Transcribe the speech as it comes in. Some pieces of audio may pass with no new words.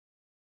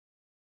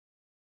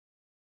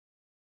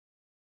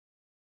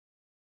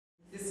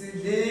To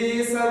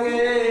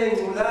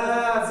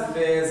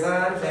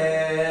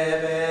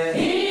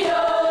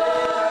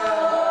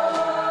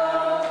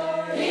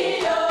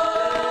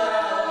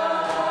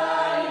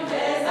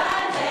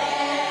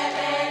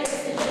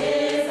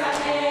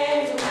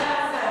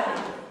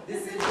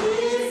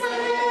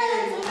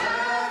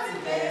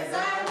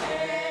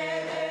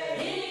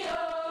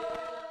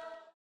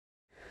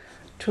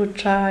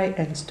try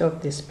and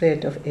stop the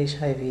spread of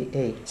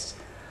HIV/AIDS,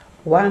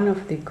 one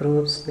of the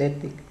groups that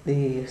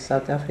the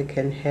South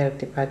African Health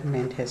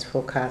Department has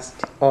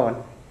focused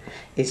on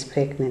is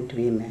pregnant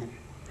women.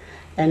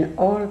 And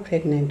all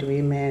pregnant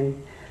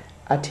women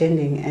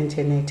attending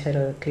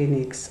antenatal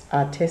clinics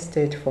are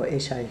tested for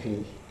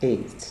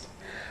HIV/AIDS.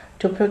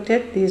 To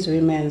protect these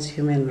women's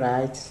human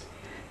rights,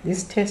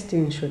 this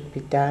testing should be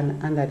done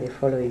under the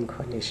following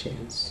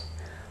conditions.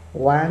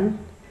 1.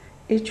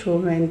 Each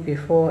woman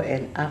before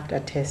and after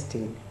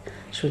testing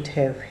should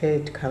have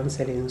had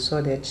counseling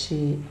so that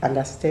she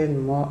understands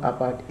more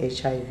about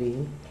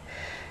HIV,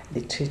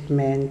 the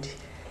treatment.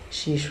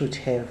 She should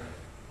have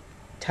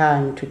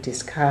time to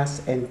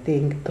discuss and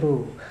think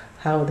through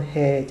how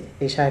her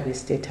HIV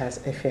status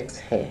affects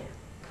her.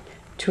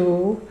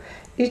 2.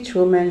 Each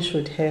woman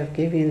should have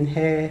given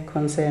her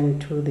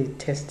consent to the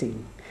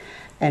testing,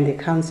 and the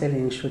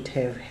counseling should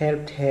have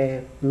helped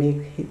her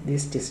make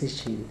this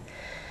decision.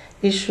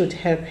 It should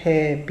help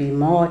her be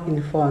more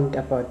informed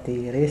about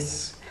the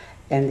risks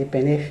and the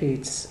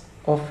benefits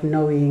of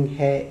knowing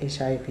her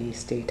HIV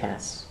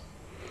status.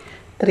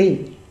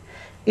 3.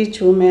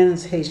 Each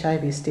woman's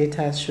HIV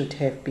status should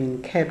have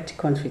been kept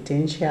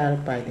confidential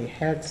by the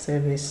health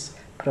service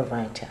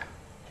provider.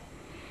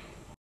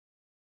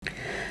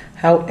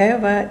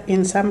 However,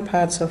 in some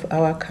parts of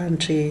our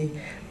country,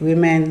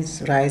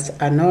 women's rights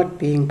are not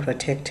being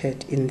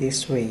protected in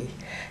this way,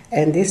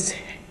 and this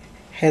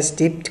has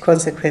deep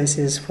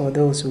consequences for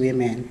those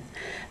women,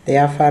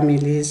 their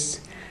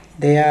families,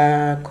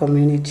 their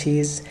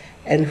communities,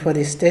 and for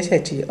the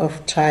strategy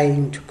of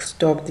trying to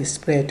stop the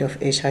spread of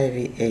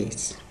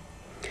HIV/AIDS.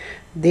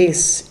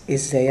 This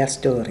is their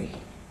story.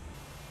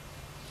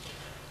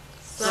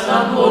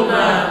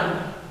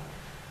 Sanibonani.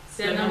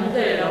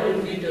 Siyanamukela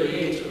kwimvidiyo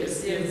yethu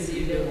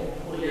esiyenzile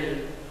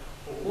ngokukhulelwa.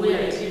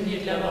 Ukuya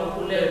eklinikhi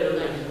labakhulelwe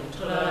kanye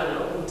nokutholakala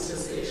ukuthi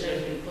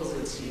sesi-HIV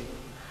positive.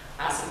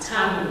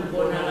 Asithandi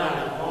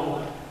ukubonakala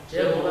ngoba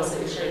njengoba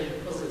se-HIV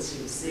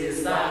positive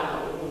siyesaba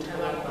ukuthi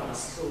abantu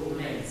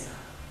bangasihlukumeza.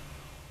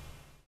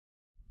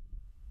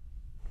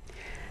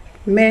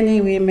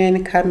 Many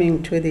women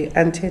coming to the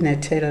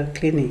antenatal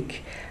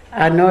clinic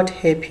are not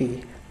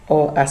happy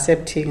or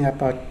accepting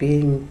about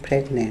being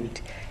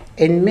pregnant,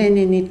 and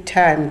many need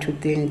time to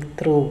think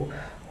through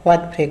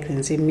what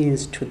pregnancy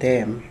means to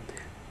them,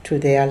 to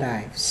their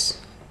lives.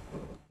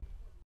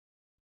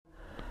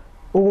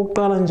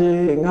 Ukuqala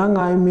nje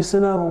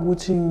ngangayimisela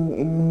ukuthi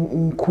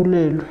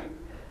ngikhulelwe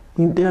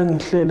into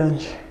engihlela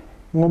nje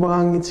ngoba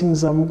ngangithi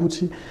ngizama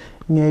ukuthi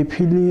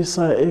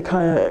ngiyayiphilisa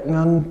ekhaya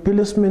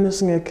ngangiphila esimene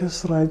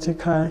esingekho right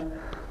ekhaya.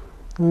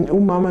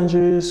 Umama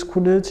nje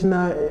sikhule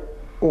thina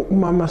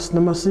umama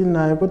sinoma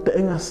sinaye kodwa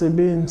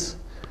engasebenzi,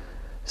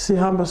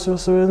 sihamba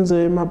siyosebenza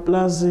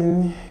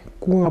emaplazini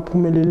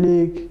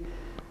kungaphumeleleki.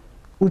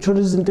 Uthola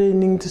izinto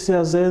eziningi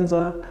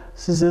siyazenza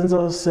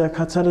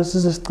siyakhathala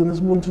size sigcine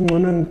sibona ukuthi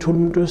ngcono ngithola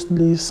umuntu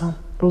wesilisa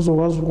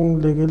ozokwazi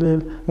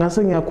ukungilekelela.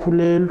 Ngase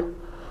ngiyakhulelwa.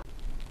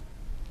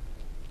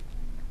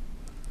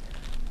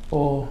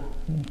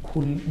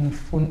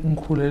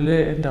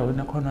 Ngikhulele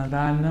endaweni khona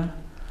lana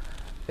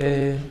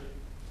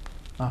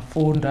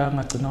ngafunda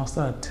ngagcina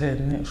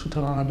usa10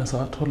 shutha ngangabe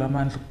sathola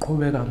amandla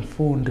ukuqhubeka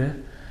ngifunde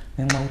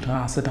ngenxa ukuthi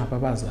ngasenapha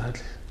abazali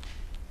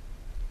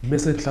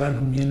bese ngihlala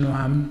nomyeni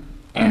wami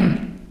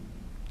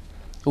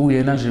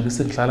uyena nje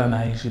bese ngihlala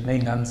naye nje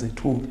nezingane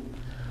zethu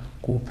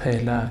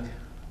kuphela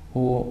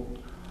ke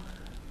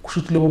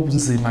kushuthi lobo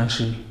bunzima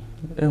nje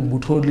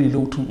engibutholile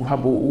ukuthi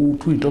uhamba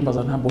uthi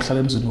uyintombazana hamba uhlala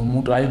emzini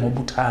womuntu hayi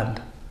ngoba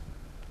uthanda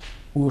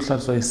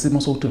uyohlaliswa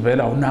isimo sokuthi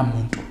vela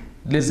unamuntu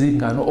lezi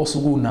ingane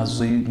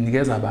osukunazo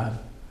zinikeza abantu.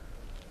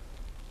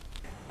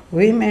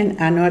 Women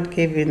are not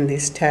given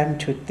this time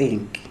to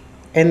think,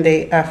 and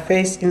they are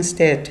faced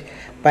instead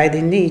by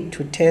the need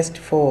to test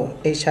for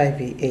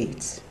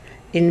HIV/AIDS.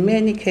 In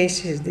many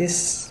cases,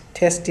 this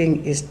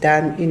testing is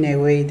done in a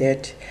way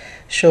that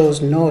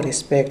shows no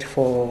respect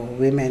for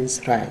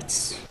women's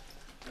rights.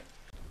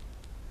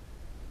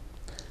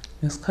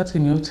 Ngesikhathi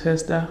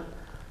ngiyotesta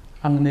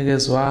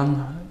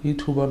anginikezwanga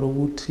ithuba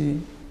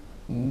lokuthi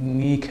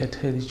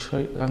ngikhethele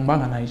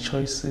angibanga nayo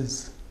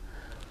choices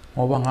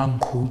ngoba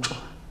ngangiqhutshwa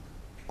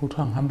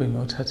ukuthi ngihambe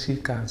ngiyothatha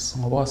igazi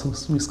ngoba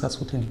kwasekuyisikhathi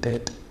ukuthi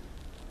ngidede.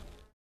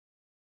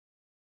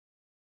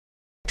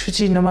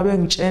 Futhi noma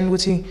bengitshela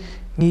ukuthi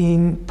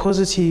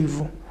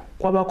ngipositive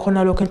kwaba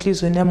khona lokho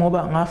enhlizweni yami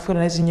ngoba ngafika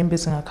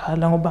nezinyembezi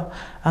zingakhala ngoba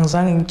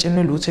angizange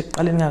ngitshelwe lutho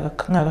ekuqaleni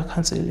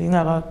ngakakhanseli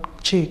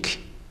ngakacheck.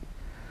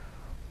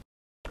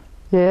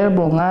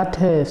 Yebo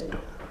ngathesta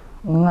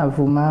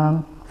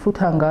ngingavumanga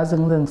futhi angaze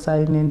ngize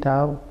ngisayine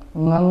indawo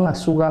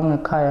ngangingasukanga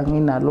ekhaya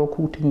nginalokho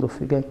ukuthi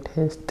ngizofika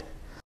ngitest.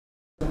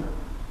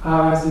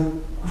 akaze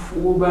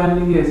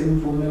ubanikeze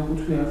imvume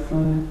ukuthi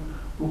uyafuna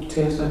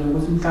ukuthestwa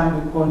nokuthi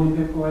mhlawumbe khona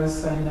iphepha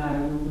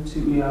walisayinayo ukuthi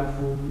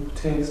uyavuma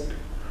ukuthestwa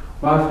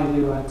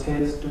wavele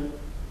wathestwa.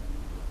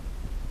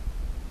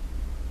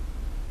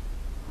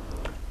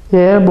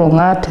 Yebo,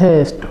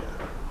 ngathestwa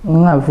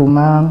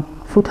ngingavumanga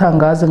futhi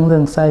angaze ngize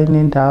ngisayine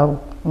indawo.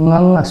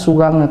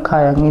 Ngangingasukanga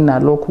ekhaya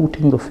nginalokho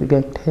ukuthi ngizofika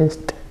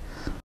ngitheste.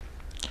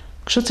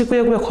 Kushuthi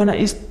kuye kube khona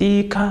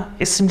istika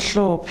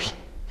esimhlophe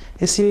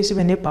esiye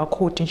sibe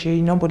nebarcode nje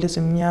inombolo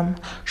ezimnyama.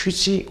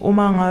 Shuthi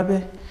uma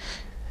ngabe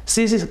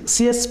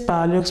siye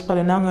sibhale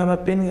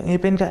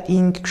ngepeni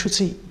ka-ink,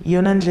 kushuthi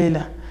iyona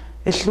ndlela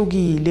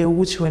ehlukile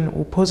ukuthi wena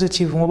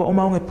upositive, ngoba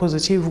uma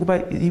ungepositive kuba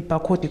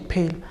ibarcode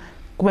kuphela,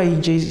 kuba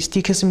nje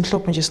istika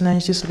esimhlophe nje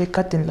sinanyithiselwe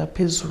egadini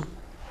laphezulu.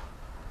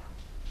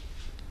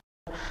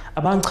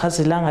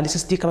 Abangichazelanga lesi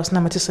stika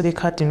abasinamathisele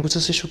ekhadini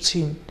ukuthi sisho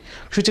ukuthini.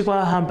 Kushuthi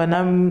kwahamba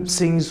nami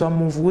sengizwa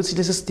muva ukuthi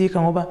lesi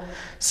stika ngoba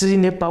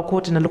sine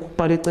barcode nalokho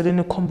kubhalwe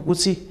eceleni kukhomba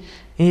ukuthi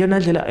iyona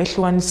ndlela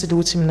ehlukanisile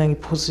ukuthi mina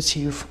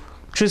ngipositive.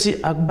 Kushuthi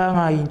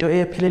akubanga into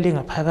ephelele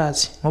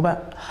ngaphakathi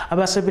ngoba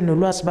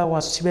abasebenolwazi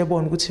bakwazi ukuthi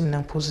bebone ukuthi mina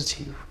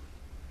ngipositive.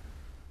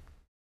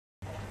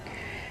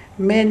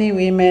 Many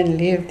women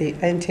leave the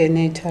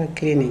antenatal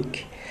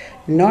clinic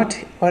not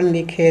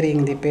only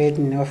carrying the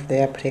burden of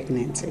their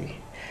pregnancy,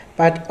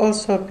 but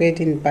also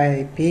burdened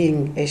by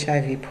being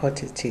HIV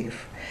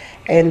positive,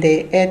 and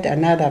they add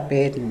another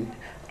burden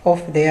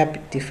of their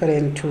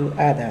different to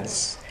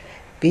others,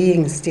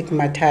 being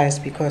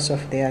stigmatized because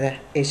of their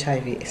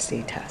HIV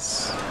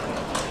status.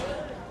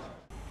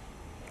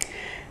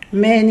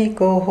 Many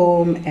go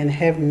home and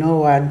have no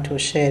one to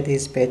share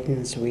these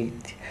burdens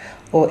with,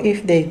 or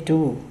if they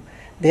do,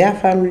 their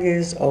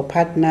families or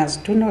partners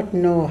do not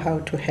know how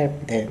to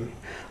help them,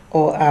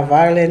 or are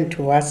violent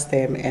towards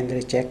them and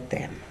reject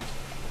them.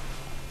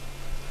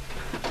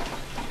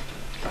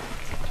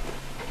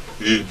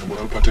 Yini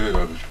ubona uphatheke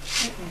kabi?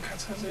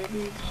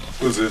 Ngikhathazekile.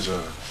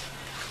 Kwenzenjani?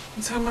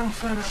 Ngithanda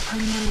ngifaka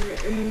phakathi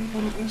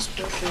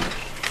esibhedlela.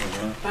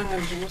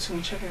 Bangenza ukuthi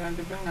ngi-check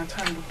kanti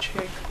bengathanda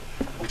uku-check.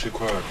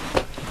 Ucheck wapi?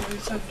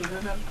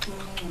 Ngisavikela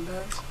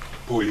ngculazi.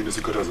 Pho yini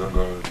esikhathaza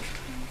ngayo?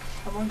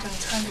 Abantu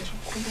ngithanda nje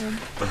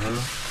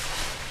ukukhuluma.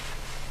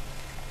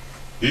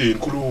 Yini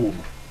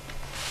khuluma?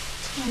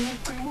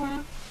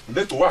 Ngiyacela.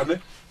 Negciwane?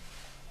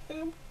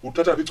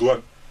 Uthatha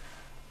igciwane?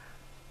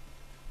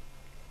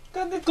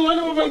 Kanti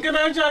igciwane baba ngena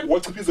kanjani?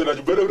 Wachiphizela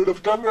nje vele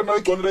mhlawumbe na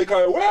igciwane la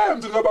ekhaya.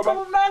 Mzini kababa.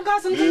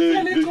 Mangazi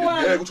ngithele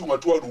igciwane. Ngeke uthi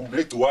ungathiwa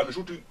unegciwane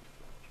shuthi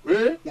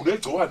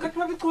unegciwane. Kanti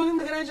baba igciwane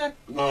ngena kanjani?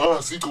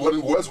 Ngazi igciwane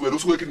wazi wena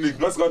usuke eklinik,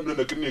 ngazi kami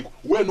neklinik.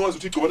 Wena wazi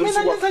ukuthi igciwane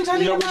lisuka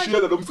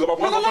uyakushiyela lo mzini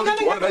kababa. Ungafaka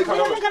igciwane la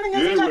ekhaya.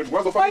 Wena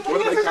wazofaka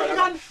igciwane la ekhaya.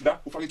 La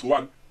ufaka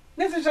igciwane.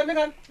 Nenzenjani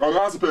ngani?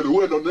 Akazi phela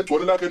wena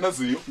negciwane lakhe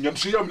naziyo.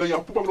 Ngiyamshiya mina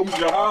ngiyaphupha kulo muntu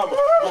ngiyahamba.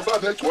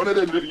 Ngisathe negciwane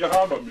leli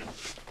ngiyahamba mina.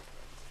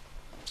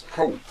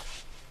 Hawu.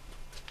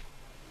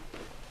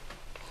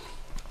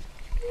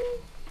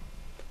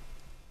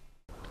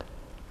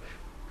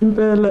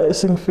 Impela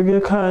sengifike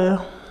ekhaya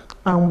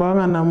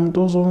angibanga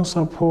namuntu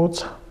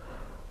ozongisupport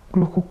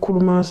kulokhu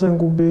ukukhuluma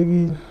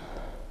sengubekile.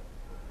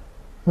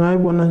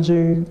 Ngayibona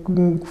nje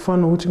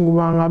kufana ukuthi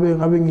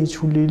ngabe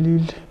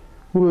ngijulelile.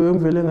 Kube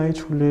bengivele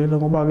ngayithulela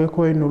ngoba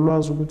akekho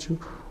enolwazi ukuthi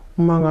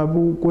uma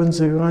ngabe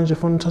kwenzeka kanje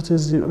fanele uthathe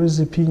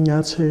iziphi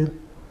inyathelo.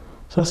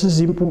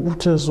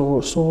 Sasizimpumputhe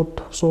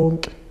sodwa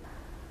sonke.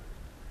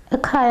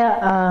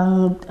 Ekhaya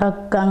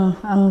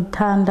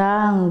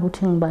angithandanga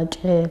ukuthi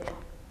ngibatshele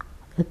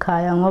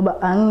ekhaya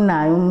ngoba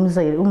anginayo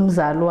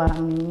umzali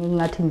wami,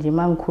 ngathi nje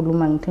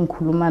mangikhuluma ngithi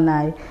ngikhuluma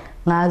naye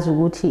ngazi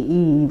ukuthi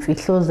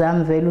imfihlo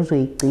zami vele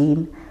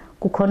uzoyigcina.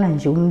 Kukhona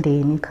nje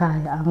umndeni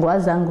ekhaya,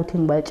 angikwazanga ukuthi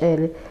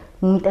ngibatshele.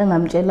 Umuntu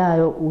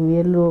engamtshelayo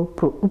uye lo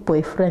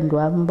boyfriend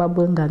wami,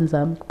 baba wengane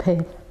zami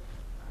kuphela.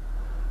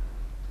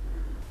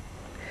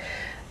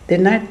 The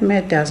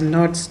nightmare does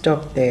not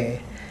stop there.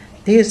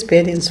 These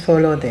burdens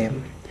follow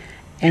them,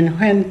 and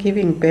when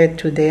giving birth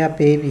to their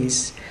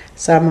babies,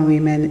 some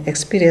women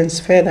experience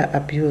further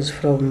abuse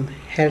from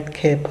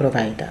healthcare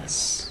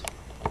providers,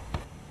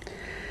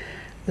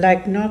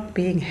 like not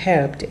being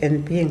helped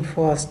and being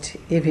forced,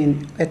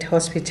 even at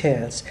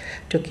hospitals,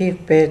 to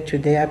give birth to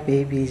their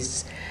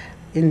babies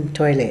in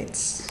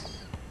toilets.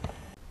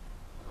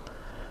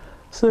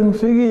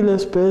 Sengifikile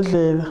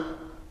esibhedlela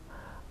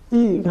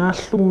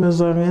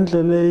ngahlukumezwa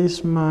ngendlela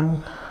eyisimanga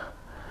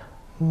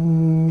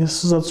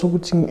ngesizathu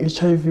sokuthi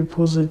ngi-HIV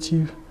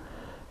positive.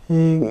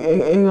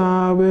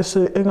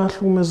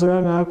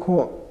 Engahlukumezeka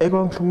ngakho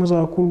ekwangihlukumeza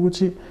kakhulu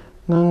ukuthi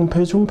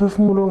ngangiphethe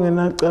umphefumulo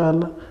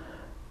ongenacala,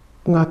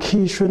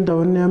 ngakhishwa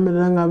endaweni yami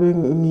la ngabe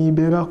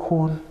ngiyibeka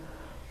khona.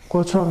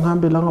 Kwathiwa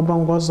ngihambe la ngoba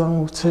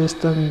ngikwazanga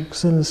ukuthesta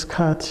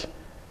kusenesikhathi.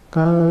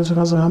 Ngaze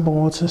ngihamba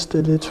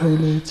ngothestele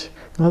etoilet.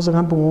 Ngaze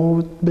ngihamba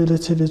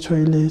ngobelethele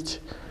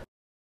etoilet.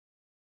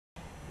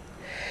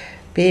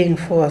 Being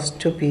forced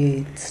to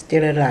be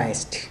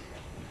sterilized.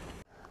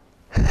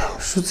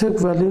 Shuthe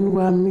kuvaleni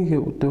kwami-ke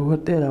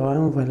udokotela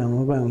wangivala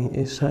ngoba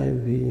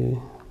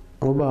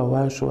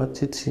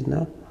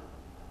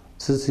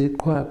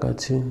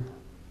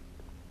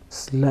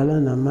silala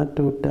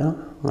namadoda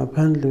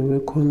ngaphandle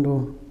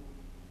kwekhondom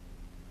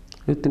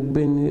ethi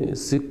kubeni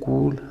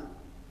sigula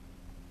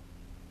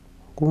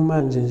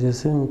kumanje nje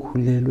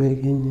sengikhulelwe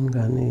kenye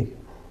ingane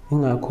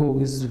ingakho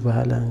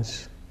isivala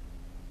nje.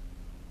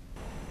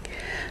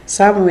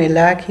 Some were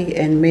lucky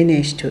and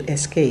managed to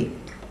escape.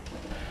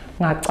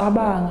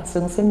 Ngacabanga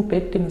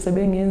sengisembhedeni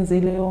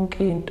sebengenzile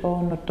yonke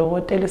into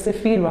nodokotela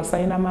sefikile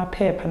wasayina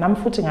amaphepha nami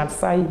futhi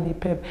ngalisayina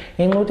iphepha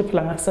ngenxa ukuthi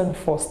phela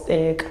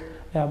ngasengifosteka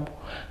yabo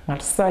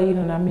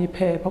ngalisayina nami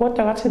iphepha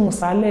kodwa kathi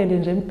ngisalele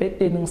nje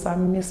embhedeni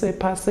ngisamise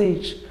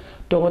passage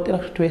dokotela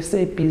kuthi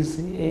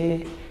wesebhizi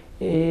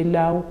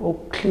la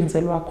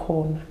okuhlinzelwa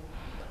khona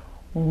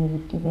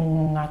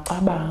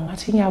ngacabanga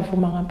ngathi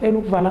ngiyavuma ngempela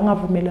ukuvala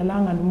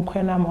ngavumelelanga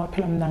nomkhwena wami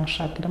waphela mina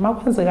ngishadile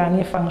makwenzeka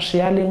ngifa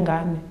ngishiya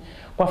lengane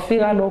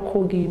kwafika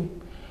lokho kimi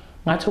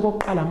ngathi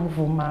okokuqala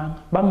ngivumanga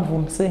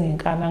bangivumise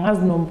ngenkana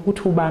ngazi noma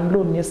ukuthi ubani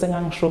lo nese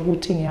ngangisho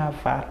ukuthi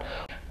ngiyavala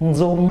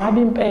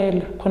ngizonqaba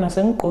impela khona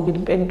sengigqokile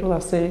impela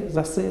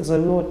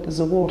into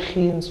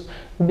zokuhlinzwa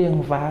kube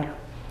ngivala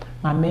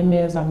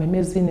ngamemeza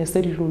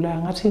inesedlula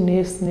ngathi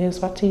nesi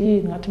wathi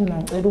yini ngathi mina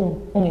ngicela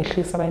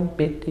ungehlisa la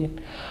embhedeni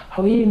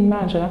awuyini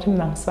manje ngathi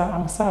mina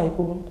angisayi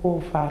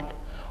kuvala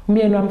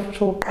umyeni wami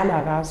futhi oqala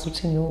akazi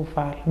ukuthi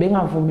ngiyovala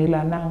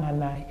bengavumelananga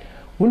naye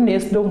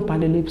unesi lo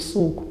ngibhalele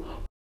ebusuku.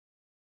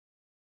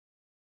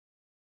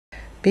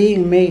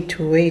 Being made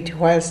to wait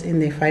whilst in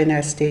the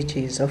final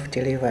stages of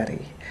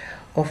delivery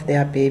of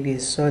their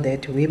babies so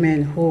that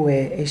women who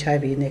were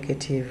HIV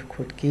negative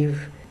could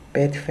give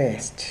birth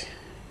first.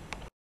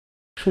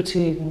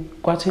 Futhi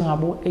kwathi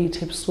ngabo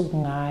 8 ebusuku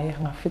ngaya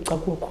ngafica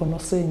kukhona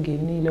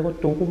osengenile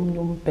kodwa omunye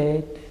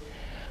umbhede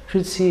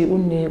futhi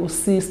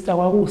usister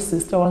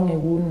kwakusister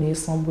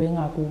wangekunesi ngoba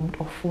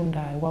engakumuntu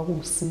ofundayo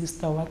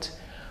kwakusister wathi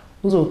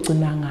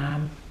uzogcina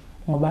ngami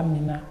ngoba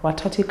mina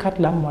wathatha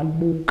ikhadi lami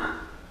walibuka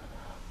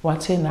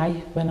wathi nayi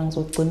wena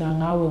ngizogcina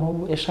ngawe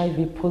ngoba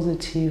HIV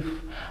positive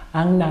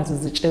anginazo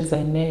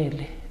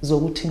izitshezenele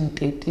zokuthi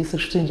ngitetise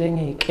futhi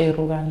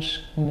njengekero kanje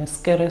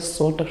ngesikere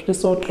esodwa futhi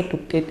soqeda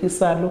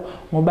ukutetisa lo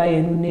ngoba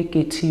yena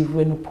unegative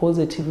wena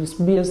upositive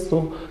sibuye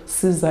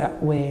sizosiza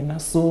wena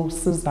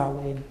siza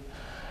wena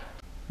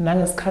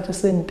nangesikhathi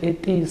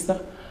sengitetisa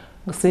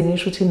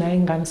ngisengisho ukuthi naye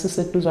ingane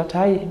siseduze wathi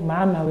hayi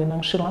mana wena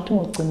ngishilo ngathi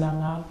ngogcina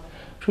ngawe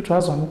futhi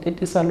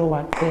wazomtetisa lo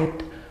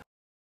waqeda.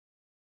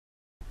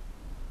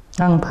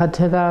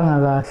 Angiphathekanga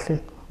kahle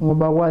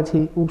ngoba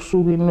kwathi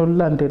usuku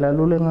inolandela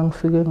lo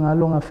lengangifike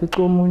ngalo ngafica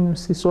omunye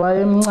usisi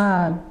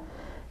wayemncane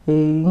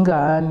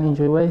ingane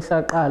nje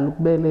wayisaqala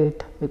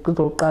ukubeletha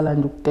eqitha uqala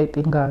nje ukuteta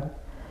ingane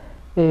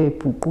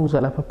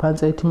ebhuquza lapha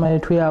phansi ethi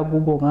mayethu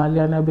yakubo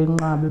ngaliyana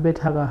benqabe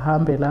bethi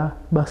akahambe la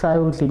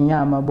basayodla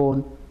inyama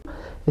bona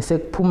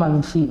esekuphuma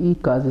ngishi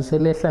igazi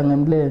selehla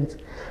ngemlenze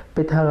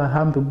bethi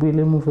akahambe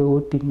ubuyele emuva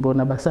kodini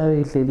bona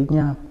basayoyidlela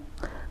inyama.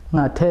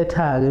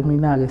 Ngathetha-ke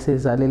mina-ke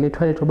sezalele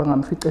etoilet ngoba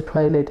ngamfica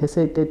etoilet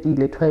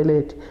esetetile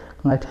etoilet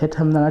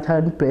ngathetha mina ngathi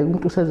anibheke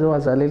umuntu useze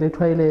wazalela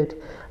etoilet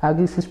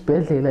akisi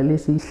isibhedlela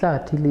lesi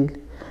ihlathi leli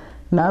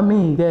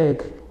nami-ke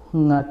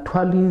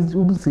ngathwala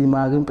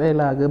ubunzima-ke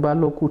impela-ke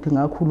balokhu ukuthi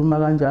ngakhuluma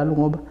kanjalo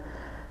ngoba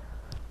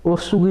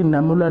osukwini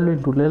nami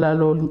olwalwendulela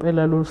lo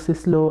impela lo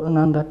sisi lo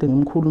engangikade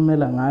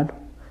ngimkhulumela ngalo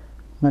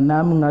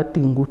nami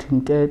ngadinga ukuthi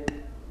ngitete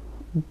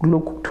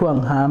lokhu kuthiwa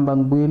ngihamba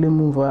ngibuyele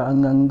emuva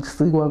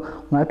angisikwa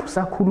ngathi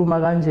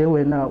usakhuluma kanje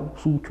wena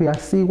uthi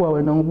uyasikwa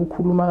wena ngoba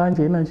ukhuluma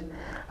kanjena nje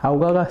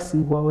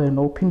awukakasikwa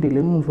wena uphindele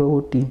emuva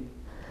kodini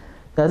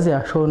yaze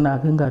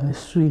yashona-ke ingane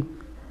esiswini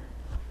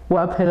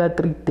kwaphela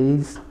 3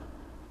 days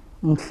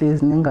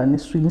ngihlezi nengane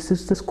esiswini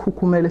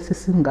sesikhukhumele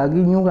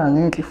sesingakinyuka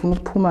ngenhla ifuna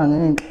ukuphuma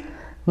ngenhla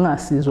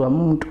ngingasizwa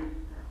umuntu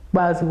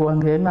bazi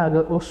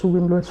kwangena-ke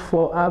osukwini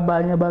lwesi-4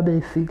 abanye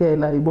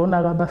babeyifikela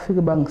ibona-ke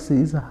abafike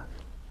bangisiza.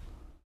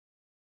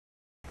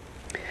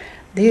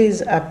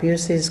 These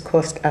abuses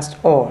cost us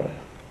all.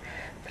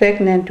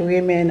 Pregnant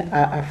women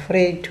are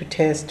afraid to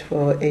test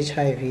for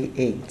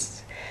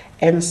HIV/AIDS,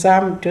 and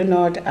some do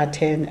not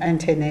attend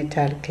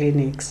antenatal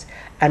clinics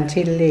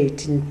until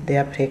late in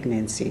their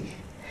pregnancy,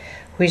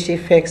 which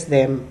affects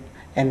them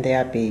and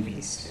their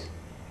babies.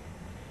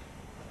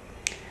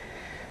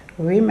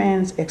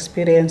 Women's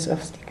experience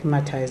of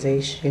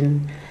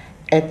stigmatization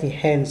at the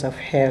hands of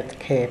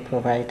healthcare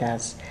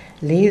providers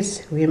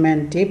leaves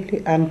women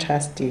deeply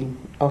untrusting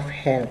of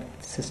health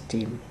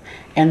system,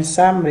 and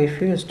some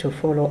refuse to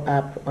follow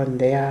up on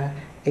their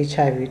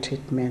HIV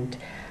treatment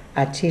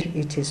until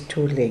it is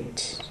too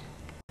late.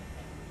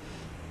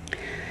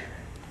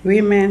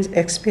 Women's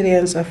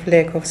experience of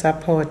lack of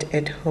support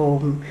at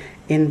home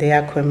in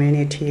their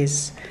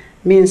communities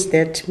means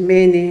that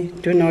many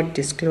do not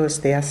disclose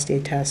their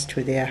status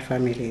to their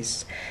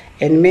families,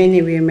 and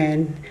many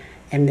women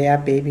and their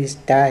babies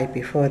die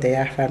before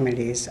their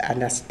families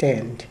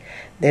understand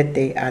that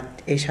they are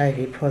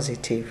HIV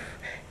positive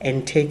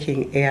and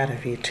taking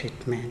ARV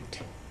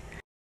treatment.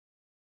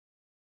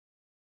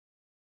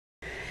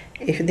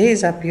 If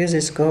these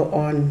abuses go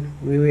on,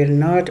 we will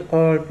not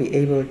all be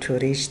able to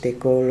reach the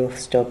goal of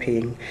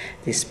stopping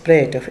the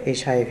spread of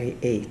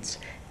HIV/AIDS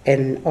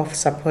and of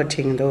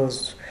supporting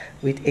those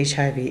with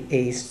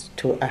HIV/AIDS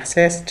to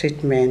access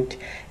treatment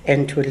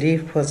and to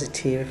live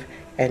positive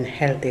and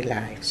healthy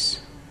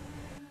lives.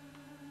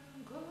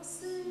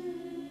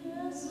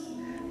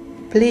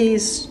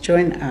 Please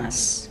join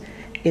us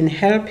in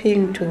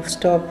helping to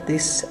stop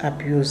this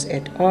abuse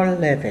at all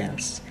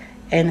levels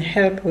and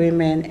help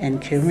women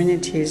and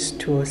communities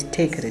to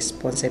take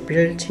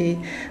responsibility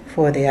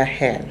for their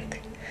health.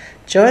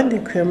 Join the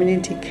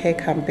Community Care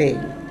Campaign,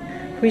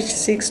 which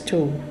seeks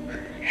to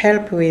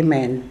help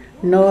women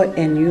know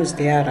and use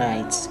their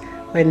rights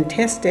when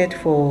tested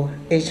for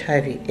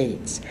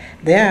HIV/AIDS,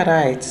 their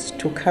rights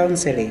to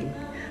counseling,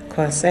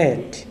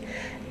 consent,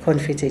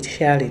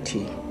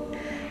 confidentiality.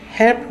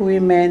 Help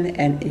women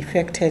and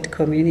affected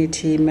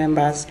community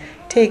members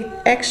take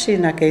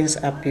action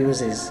against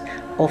abuses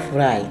of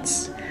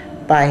rights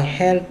by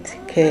health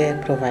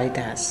care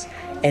providers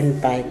and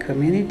by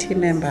community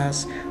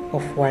members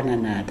of one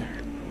another.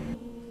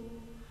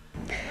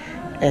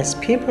 As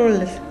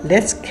people,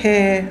 let's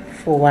care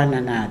for one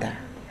another.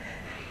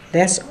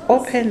 Let's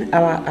open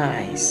our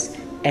eyes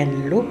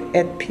and look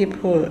at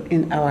people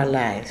in our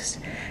lives,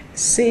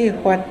 see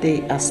what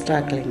they are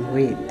struggling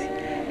with.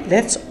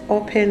 Let's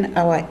open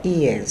our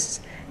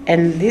ears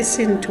and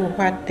listen to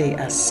what they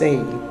are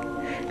saying.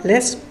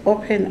 Let's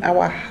open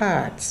our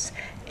hearts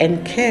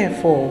and care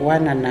for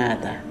one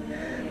another.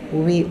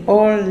 We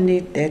all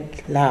need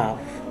that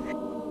love.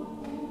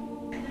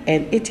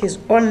 And it is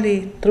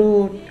only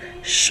through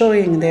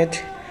showing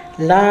that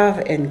love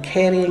and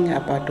caring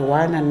about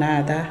one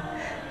another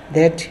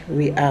that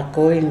we are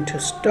going to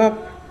stop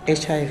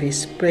HIV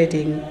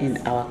spreading in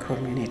our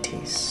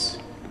communities.